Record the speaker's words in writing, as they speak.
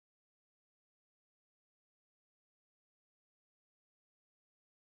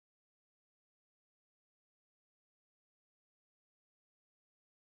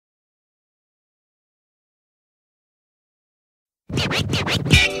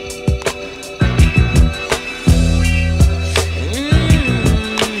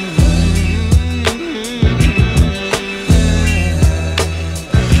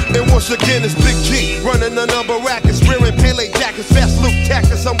Once again, it's Big G, running the number rackets, wearing Pele jackets, fast loop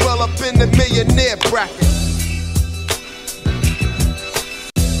tactics. I'm well up in the millionaire bracket.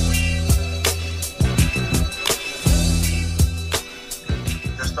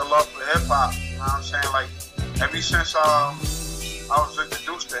 Just the love for hip hop, you know what I'm saying? Like, ever since I was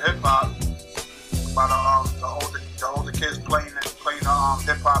introduced to hip hop by the older kids playing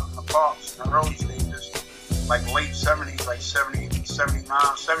hip hop in the parks in the early stages, like late 70s, like 70,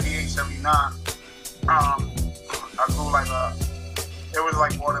 79, 78, 79. I grew like it was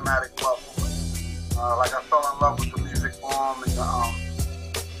like automatic love for it. Like I fell in love with the music form, and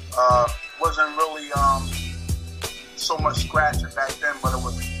wasn't really so much scratching back then, but it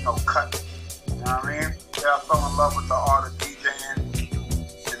was cut. You know what I mean? Yeah, I fell in love with the art of DJing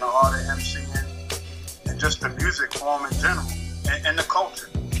and the art of MCing and just the music form in general and the culture.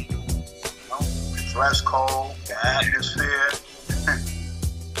 The dress code, the atmosphere.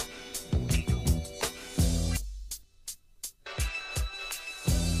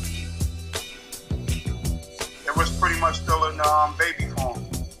 It was pretty much still in baby form.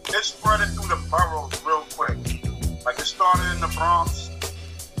 It spread it through the boroughs real quick. Like it started in the Bronx.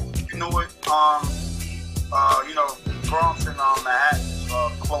 You knew it. Bronx and Manhattan is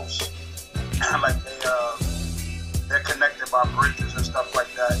close. Like they're connected by bridges and stuff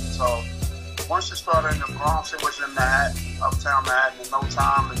like that. So once it started in the Bronx, it was in Manhattan, uptown Manhattan in no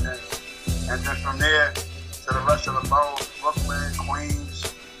time, and then from there to the rest of the boroughs, Brooklyn,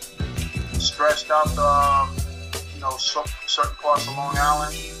 Queens, stretched out certain parts of Long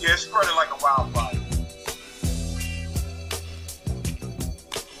Island. Yeah, it spread it like a wildfire.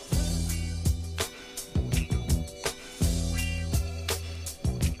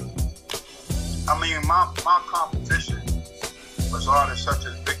 I mean, my competition was artists such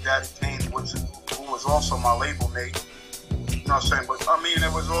as Big Daddy Kane, who was also my label mate. You know what I'm saying? But I mean,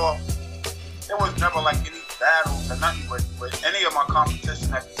 it was never like any battles or nothing with any of my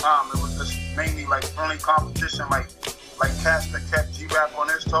competition at the time. It was just mainly like friendly competition, like cats that kept G Rap on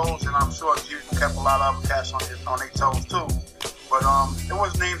his toes, and I'm sure G kept a lot of other cats on their toes too. But it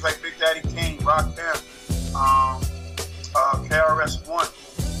was names like Big Daddy Kane, Rakim, KRS-One,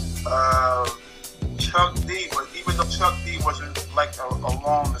 Chuck D, but even though Chuck D wasn't like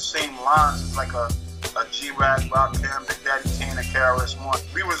along the same lines as like a G-Rap, Rakim, Big Daddy Kane, and KRS-One,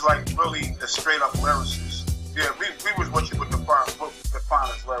 we was like really the straight up lyricists. Yeah, we was what you would define as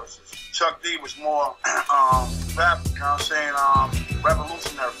lyricists. Chuck D was more rap, you know what I'm saying,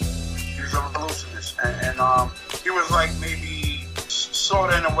 revolutionary. He was a revolutionist, and he was like maybe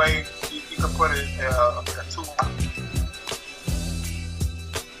sort of in a way you could put it a two.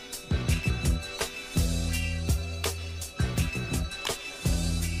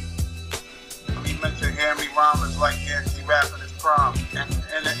 Hear me rhyme is like G Rap in his prime,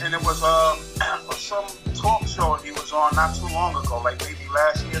 and it was some talk show he was on not too long ago, like maybe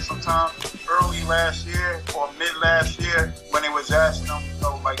last year sometime, early last year or mid last year, when they was asking him,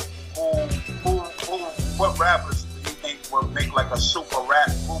 like what rappers do you think would make like a super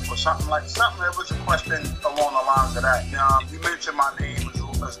rap group or something like something. It was a question along the lines of that. You mentioned my name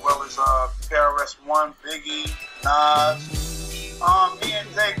as well as KRS-One, Biggie, Nas. Me and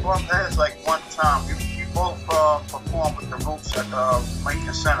Jay bumped heads like one time. We both performed with the Roots at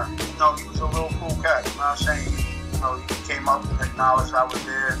Lincoln Center. He was a real cool cat. You know what I'm saying? He came up and acknowledged I was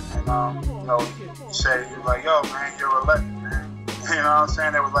there, and he said, he was like, "Yo, man, you're a legend, man." You know what I'm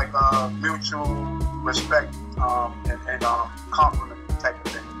saying? There was like a mutual respect and compliment type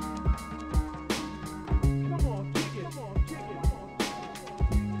of thing.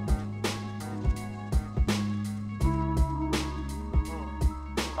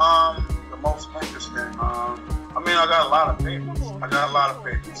 The most interesting. I mean, I got a lot of favorites.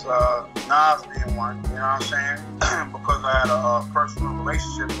 Nas being one, you know what I'm saying? Because I had a personal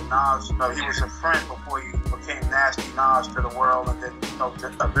relationship with Nas. He was a friend before he became Nasty Nas to the world, and then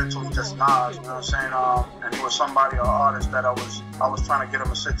eventually just Nas. You know what I'm saying? And he was somebody, an artist that I was trying to get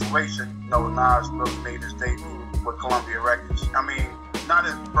him a situation. Nas really made his debut with Columbia Records. I mean, not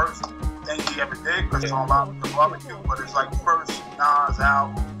his first thing he ever did, because it's on the barbecue, but it's like first Nas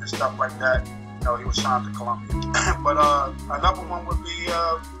album and stuff like that. He was signed to Columbia. But another one would be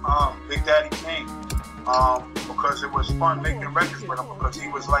Big Daddy Kane, because it was fun making records with him, because he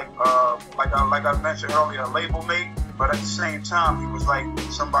was like I mentioned earlier, a label mate, but at the same time he was like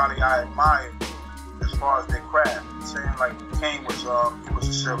somebody I admired as far as their craft. Saying like Kane was he was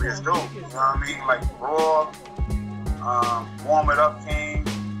a serious dude. You know what I mean? Like raw, Warm It Up came,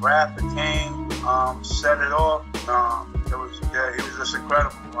 Rap It came, Set It Off. It was just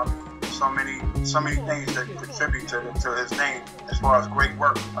incredible. I mean, so many things that contribute to his name as far as great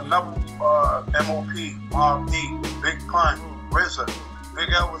work. Another M.O.P., Mobb D, Big Pun, RZA. Big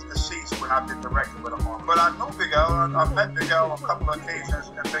L was deceased when I did the record with him on. But I know Big L. I met Big L on a couple of occasions,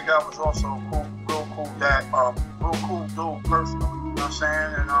 and Big L was also a real cool dude personally. You know what I'm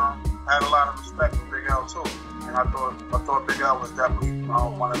saying? And I had a lot of respect for Big L too. And I thought Big L was definitely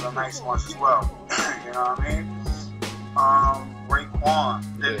one of the nice ones as well. You know what I mean? Raekwon,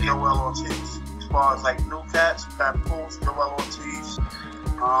 Joel Ortiz. As far as like new cats, Papoose, Joel Ortiz,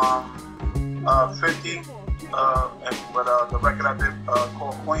 50. But the record I did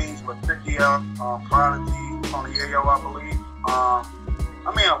called Queens with 50 L, Prodigy, Tony Yayo, I believe. I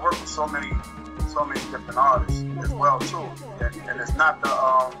mean, I work with so many different artists as well too, and it's not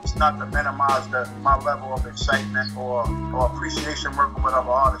to minimize my level of excitement or appreciation working with other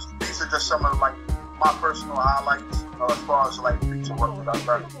artists. These are just some of like my personal highlights as far as like feature work that I've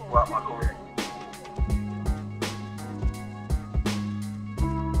done throughout my career.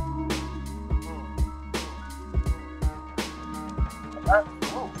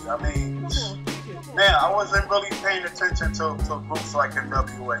 Absolutely. I mean, man, I wasn't really paying attention to groups like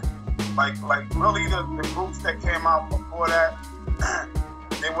NWA. Like really the groups that came out before that,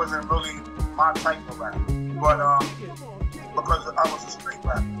 they wasn't really my type of rap. But because I was a street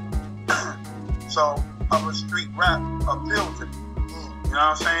rapper. So other street rap appealed to me. You know what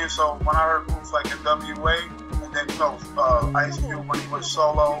I'm saying? So when I heard groups like NWA, and then Ice Cube when he went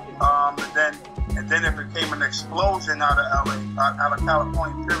solo, and then it became an explosion out of LA, out of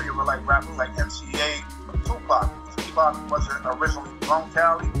California, period, with like rappers like MCA, Tupac. Tupac wasn't originally from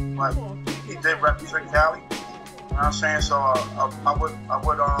Cali, but he did represent Cali. You know what I'm saying? So I would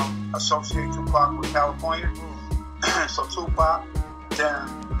associate Tupac with California. So Tupac, then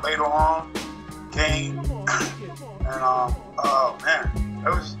later on, Kane, and oh man,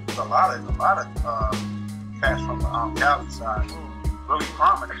 there was a lot of cats from the Cali side, really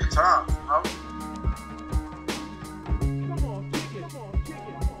prominent at the time, you know.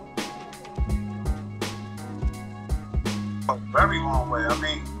 A very long way. I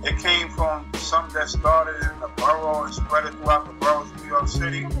mean, it came from something that started in the borough and spread it throughout the boroughs of New York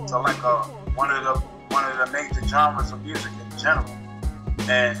City to like one of the major genres of music in general,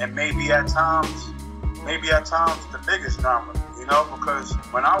 and maybe at times the biggest genre, you know, because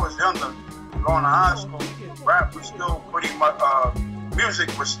when I was younger, going to high school, rap was still pretty much,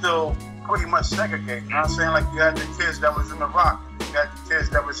 music was still pretty much segregated, you know what I'm saying? Like you had the kids that was in the rock, you had the kids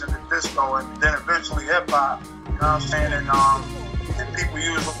that was in the disco, and then eventually hip hop, you know what I'm saying? And people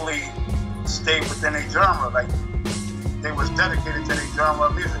usually stayed within a genre, like they was dedicated to their genre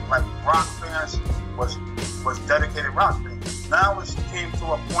of music, like rock fans was dedicated rock fans. Now it came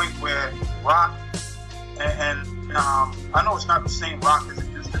to a point where rock and I know it's not the same rock as it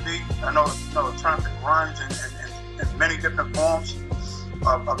used to be. I know, it turned to grunge and many different forms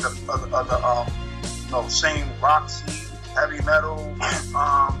of the same rock scene, heavy metal.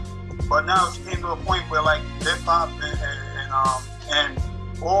 But now it came to a point where like hip hop and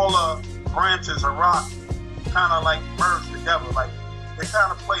all the branches of rock kind of like merge together. Like they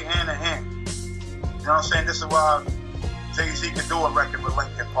kind of play hand in hand. You know what I'm saying? This is why Jay-Z could do a record with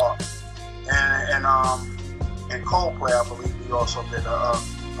Linkin Park. And Coldplay, I believe he also did a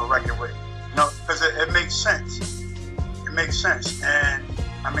record with, you know, because it makes sense. It makes sense, and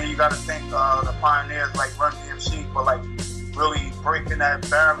I mean you got to thank the pioneers like Run DMC for like really breaking that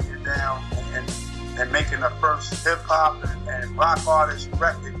barrier down and making the first hip hop and rock artist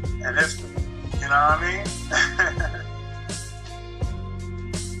record in history. You know what I mean?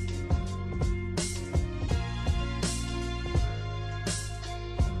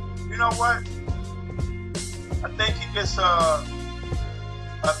 You know what? I think he gets a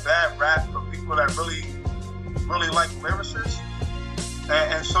bad rap for people that really like lyricists,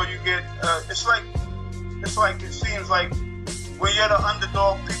 and so you get it's like it seems like when you're the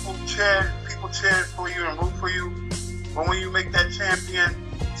underdog, people cheer for you and root for you, but when you make that champion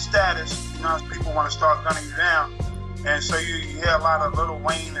status, you know, people want to start gunning you down, and so you hear a lot of Lil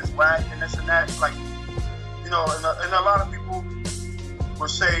Wayne is whack and this and that, like, you know, and a lot of people would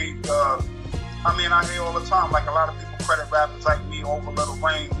say. I mean, I hear all the time, like a lot of people credit rappers like me over Lil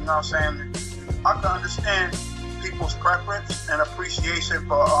Wayne, you know what I'm saying? I can understand people's preference and appreciation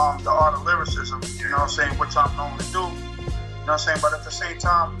for the art of lyricism, you know what I'm saying, which I'm known to do, you know what I'm saying? But at the same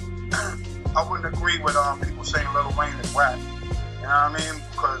time, I wouldn't agree with people saying Lil Wayne is whack, you know what I mean?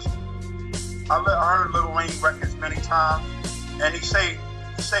 Because I heard Lil Wayne records many times, and he say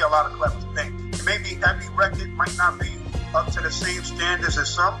a lot of clever things. He maybe every record might not be up to the same standards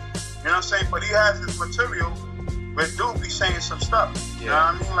as some, you know what I'm saying? But he has his material where dude be saying some stuff. You know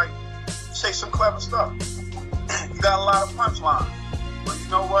what I mean? Like, say some clever stuff. You got a lot of punchlines. But you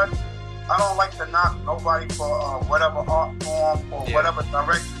know what? I don't like to knock nobody for whatever art form or whatever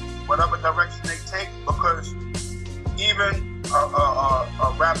direction they take, because even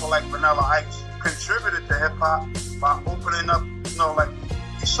a rapper like Vanilla Ice contributed to hip hop by opening up, you know, like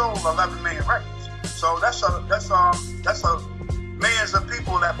he sold 11 million records. So that's a millions of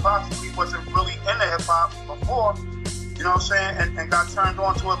people that possibly wasn't really into hip hop before, you know what I'm saying, and got turned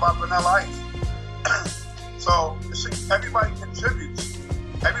on to it by Vanilla Ice. So everybody contributes.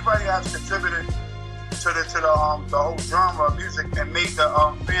 Everybody has contributed to the whole genre of music and made the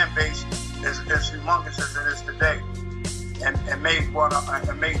fan base as humongous as it is today, and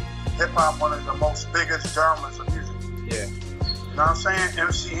made hip hop one of the most biggest genres of music. Yeah. You know what I'm saying?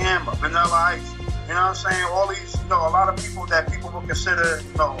 MC Hammer, Vanilla Ice. You know what I'm saying? All these, you know, a lot of people that people would consider,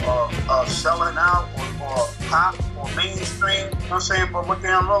 you know, selling out or pop or mainstream. You know what I'm saying? But what they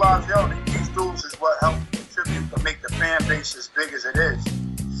don't realize, yo, these dudes is what helped contribute to make the fan base as big as it is.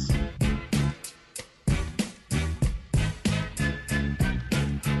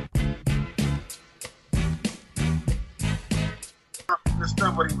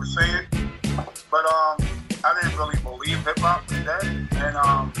 Understood what he was saying, but I didn't really believe hip hop was dead, and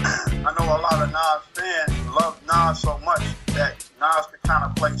I know a lot of Nas fans love Nas so much that Nas could kind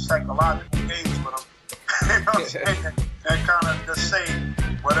of play psychological games with him, you know what I'm saying, and kind of just say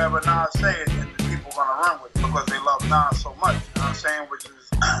whatever Nas says, and the people gonna run with it because they love Nas so much, you know what I'm saying, which is,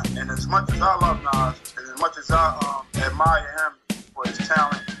 and as much as I love Nas, and as much as I admire him for his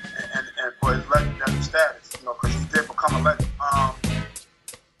talent and for his legendary status, you know, because he did become a legend.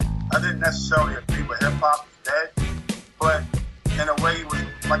 I didn't necessarily agree with hip hop is dead, but in a way he was,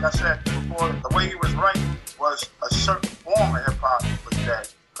 like I said before, the way he was right was a certain form of hip hop was dead,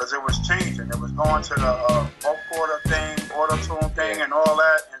 because it was changing. It was going to the vocoder thing, auto-tune thing, and all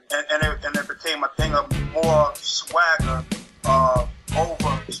that, and it became a thing of more swagger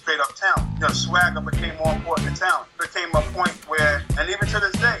over straight up talent. You know, swagger became more important than talent. It became a point where, and even to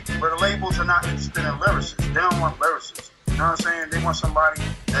this day, where the labels are not interested in lyricists. They don't want lyricists. You know what I'm saying? They want somebody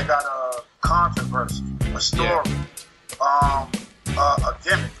that got a controversy, a story, a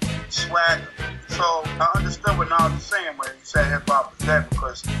gimmick, swagger. So I understood what Nas was saying when he said hip hop was dead,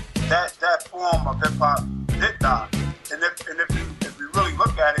 because that form of hip hop did die. And if you really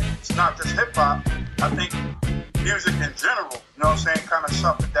look at it, it's not just hip hop. I think music in general, you know what I'm saying, kind of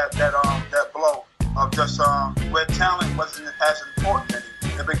suffered that blow of just where talent wasn't as important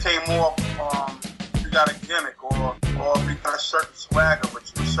anymore. It became more you got a gimmick or you got a certain swagger with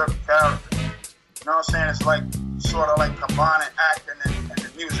you, a certain character. You know what I'm saying? It's like sort of like combining acting and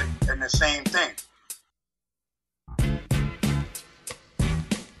the music in the same thing.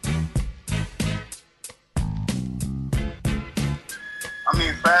 I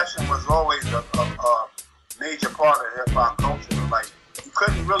mean, fashion was always a major part of hip hop culture. Like, you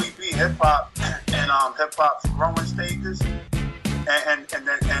couldn't really be hip hop in hip hop's growing stages and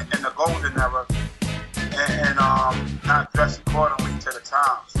the golden era. And not dress accordingly to the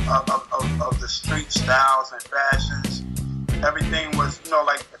times of the street styles and fashions. Everything was, you know,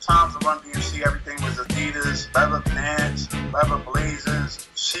 like the times of Run DMC, everything was Adidas, leather pants, leather blazers,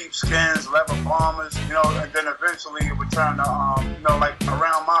 sheepskins, leather bombers, you know, and then eventually it would turn to, you know, like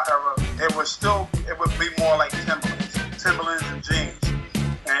around my era, it would be more like Timberlands and jeans,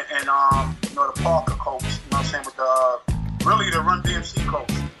 and you know, the Parker coats, you know what I'm saying, with really the Run DMC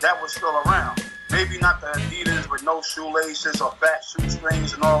coats, that was still around. Maybe not the Adidas with no shoelaces or fat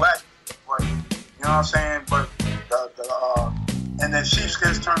shoestrings and all that, but you know what I'm saying. But and then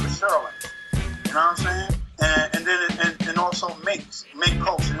sheepskins turned to shearlings, you know what I'm saying. And then and also mink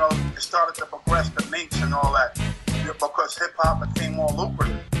coats. You know, it started to progress to minks and all that, because hip hop became more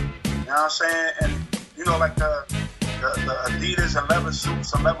lucrative. You know what I'm saying. And you know, like the Adidas and leather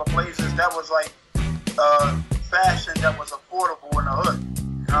suits and leather blazers, that was like fashion that was affordable in the hood.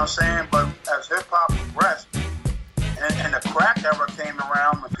 You know what I'm saying? But as hip-hop progressed and the crack era came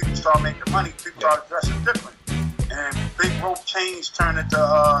around, when people started making money, people started dressing different. And big rope chains turned into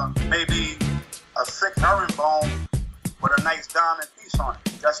maybe a thick herringbone with a nice diamond piece on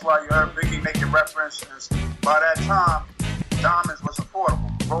it. That's why you heard Biggie making references. By that time, diamonds was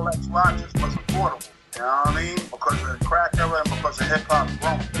affordable. Rolex watches was affordable. You know what I mean? Because of the crack era and because of hip-hop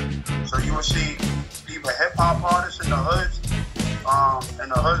growing. So you would see either hip-hop artists in the hoods,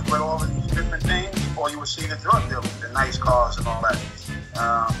 with all of these different things, or you would see the drug dealers, the nice cars and all that.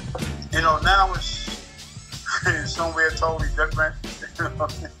 You know, now it's somewhere totally different.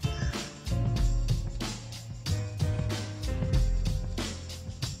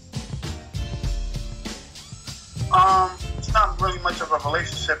 It's not really much of a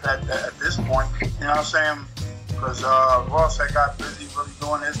relationship at this point. You know what I'm saying? Because Ross had got busy really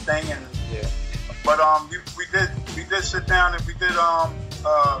doing his thing, and yeah. But we did sit down and we did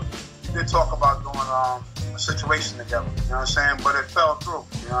talk about doing a situation together. You know what I'm saying? But it fell through.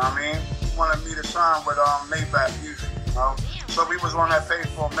 You know what I mean? He wanted me to sign with Maybach music. You know? So we was on that page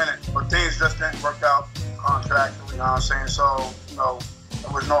for a minute, but things just didn't work out contractually. You know what I'm saying? So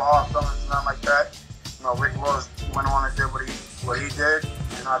there was no hard feelings, nothing like that. Rick Ross went on and did what he did,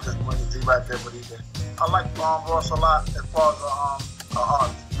 and I just went and G Rap did what he did. I like Ross a lot as far as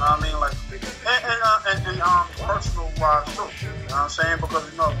art. You know what I mean? Like, and personal wise too. You know what I'm saying? Because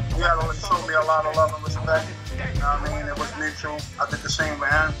he had always showed me a lot of love and respect. You know what I mean? It was mutual. I did the same with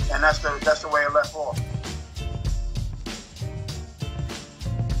him, and that's the way it left off.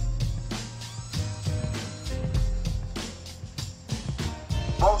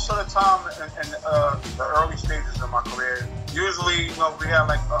 Most of the time in the early stages of my career, usually we had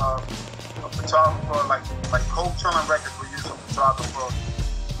like a photographer, like Cold Chillin' Records. We use a photographer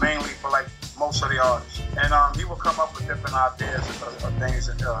mainly for like most of the artists, and he would come up with different ideas of things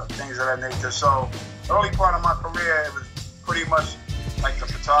of that nature. So early part of my career, it was pretty much like the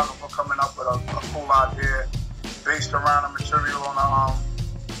photographer coming up with a cool idea based around the material on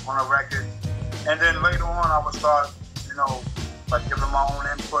a record, and then later on I would start like giving my own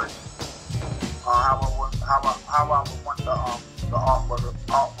input on how I would want the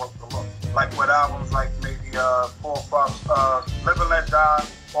artwork to look. Like with albums like maybe 4 or 5, Live and Let Die,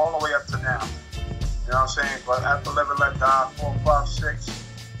 all the way up to now. You know what I'm saying? But after Live and Let Die, 4, 5, 6,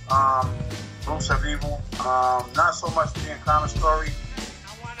 Roots of Evil, not so much the Encounter Story,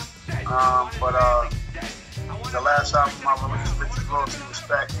 but the last album I released, Riches, Royalty,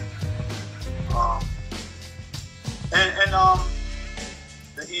 Respect, and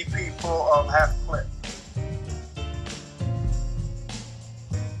the EP for Half Clip.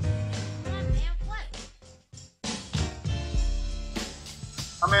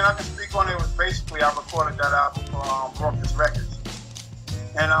 I mean, I can speak on it. It was basically, I recorded that album for Raucous Records.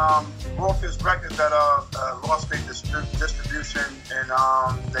 And Raucous Records that lost their distribution and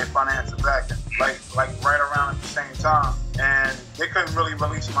their financial backing, like right around at the same time. And they couldn't really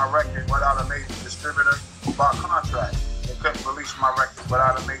release my record without a major distributor by contract. They couldn't release my record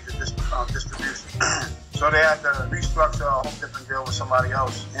without a major distribution. So they had to restructure a whole different deal with somebody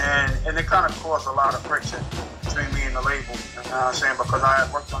else. And it kind of caused a lot of friction between me and the label. You know what I'm saying? Because I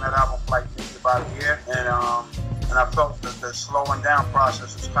had worked on that album for like maybe about a year. And I felt that the slowing down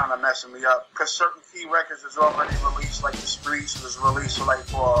process was kind of messing me up. Because certain key records was already released, like The Streets was released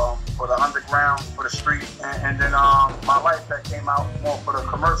for the underground, for the street. And then My Life that came out more for the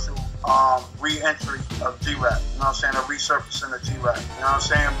commercial re-entry of G Rap. You know what I'm saying? A resurfacing of G Rap. You know what I'm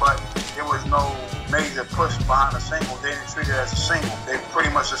saying? But there was no major push behind the single. They didn't treat it as a single. They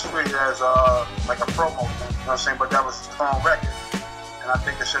pretty much just treated it as like a promo thing. You know what I'm saying? But that was a strong record. And I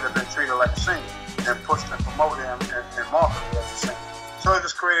think it should have been treated like a single and pushed and promoted and marketed as a single. So it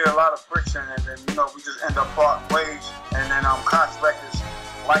just created a lot of friction, and then we just end up parting ways. And then Koch Records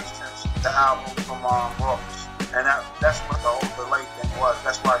licensed the album from Raucous, and that's what the whole delay thing was.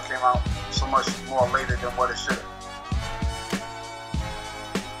 That's why it came out so much more later than what it should have.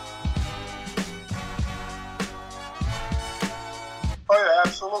 Oh yeah,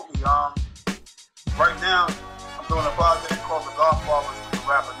 absolutely. Right now I'm doing a project called The Godfathers with the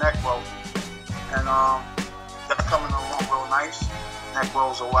rapper Necro. And that's coming along real nice.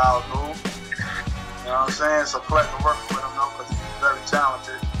 Necro's a wild dude. You know what I'm saying? It's a pleasure working with him though, because he's very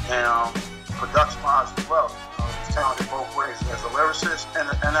talented. And production-wise as well. He's talented both ways, as a lyricist and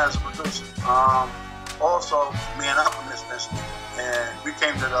as a producer. Also, me and Alchemist been speaking, and we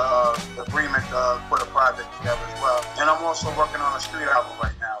came to the agreement to put a project together as well. And I'm also working on a street album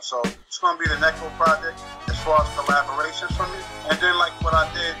right now. So it's going to be the Necro project as far as collaborations from me. And then like what I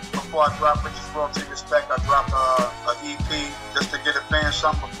did before I dropped Riches, Royalty, Respect, I dropped a EP just to get a fan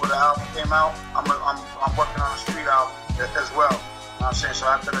something before the album came out. I'm working on a street album as well. You know what I'm saying? So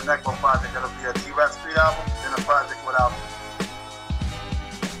after the Necro project, it'll be a G Rap street album, then a project without me.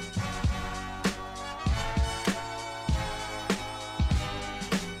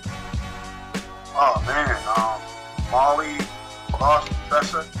 Oh man, Molly, Boss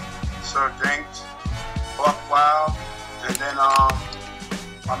Professor, Sir Jinx, Buck Wild, and then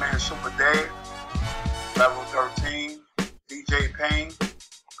my man Super Dave, Level 13, DJ Payne,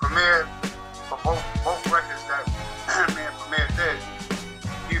 Premier, for both records that me and Premier did.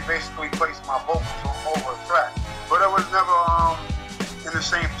 He basically placed my vocals over a track, but it was never in the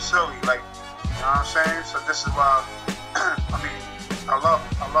same facility, like, you know what I'm saying? So this is why I love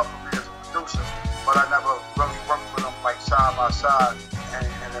Premier as a producer, but I never really worked outside and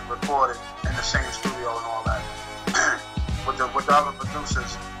then record it in the same studio and all that. with the other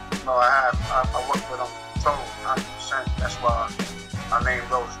producers, you know, I work with them total 100%. That's why I named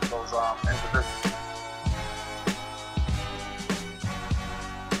those individuals.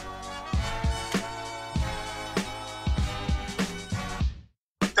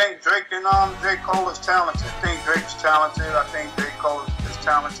 I think Drake and J. Cole is talented. I think Drake's talented. I think J. Cole is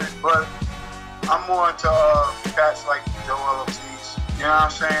talented. But I'm more into cats like Joel Ortiz. You know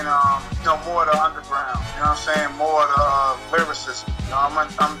what I'm saying? You know, more of the underground. You know what I'm saying? More of the lyricism. You know,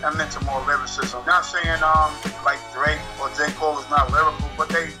 I'm into more lyricism. You know what I'm saying? Like Drake or J. Cole is not lyrical, but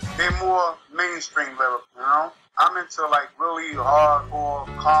they're more mainstream lyrical. You know? I'm into like really hardcore,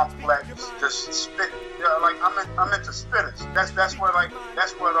 complex, just spit. Yeah, like I'm into spitters. That's what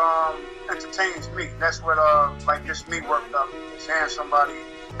entertains me. That's what like gets me worked up. Is hearing somebody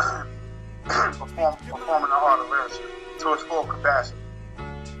performing the art of lyricism to its full capacity.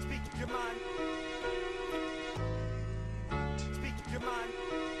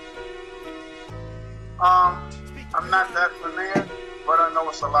 I'm not that familiar, but I know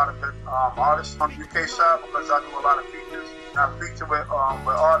it's a lot of good artists on the UK side because I do a lot of features. And I feature with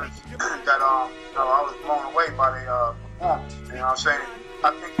artists that you know, I was blown away by their performance. You know what I'm saying?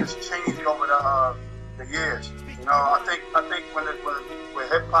 I think it's changed over the years. You know, I think when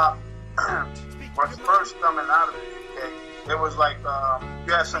hip hop was first coming out of the UK, it was like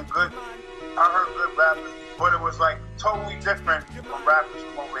you had some good. I heard good rappers, but it was like totally different from rappers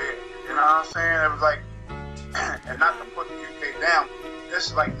from over here. You know what I'm saying? It was like, and not to put the UK down,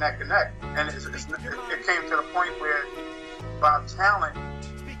 it's like neck and neck. And it came to the point where by talent, and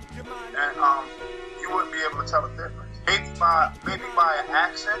you wouldn't be able to tell the difference. Maybe by an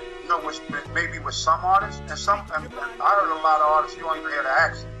accent, you know, which maybe with some artists, and I heard a lot of artists you don't even hear the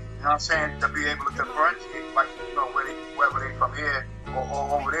accent. You know what I'm saying? To be able to differentiate, like, you know, whether they from here or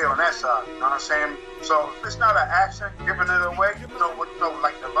over there on that side. You know what I'm saying? So if it's not an accent giving it away, you know,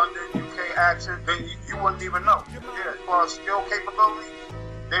 like the London, UK accent, then you wouldn't even know. Yeah, as far as skill capability,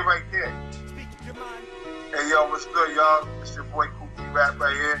 they right there. Hey, yo, what's good, y'all? It's your boy Kool G Rap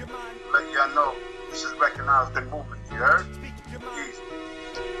right here. Let y'all know this is recognized in movement. You heard? Easy.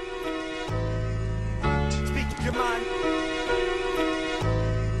 Speak your mind.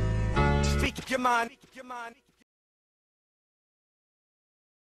 Speak your mind.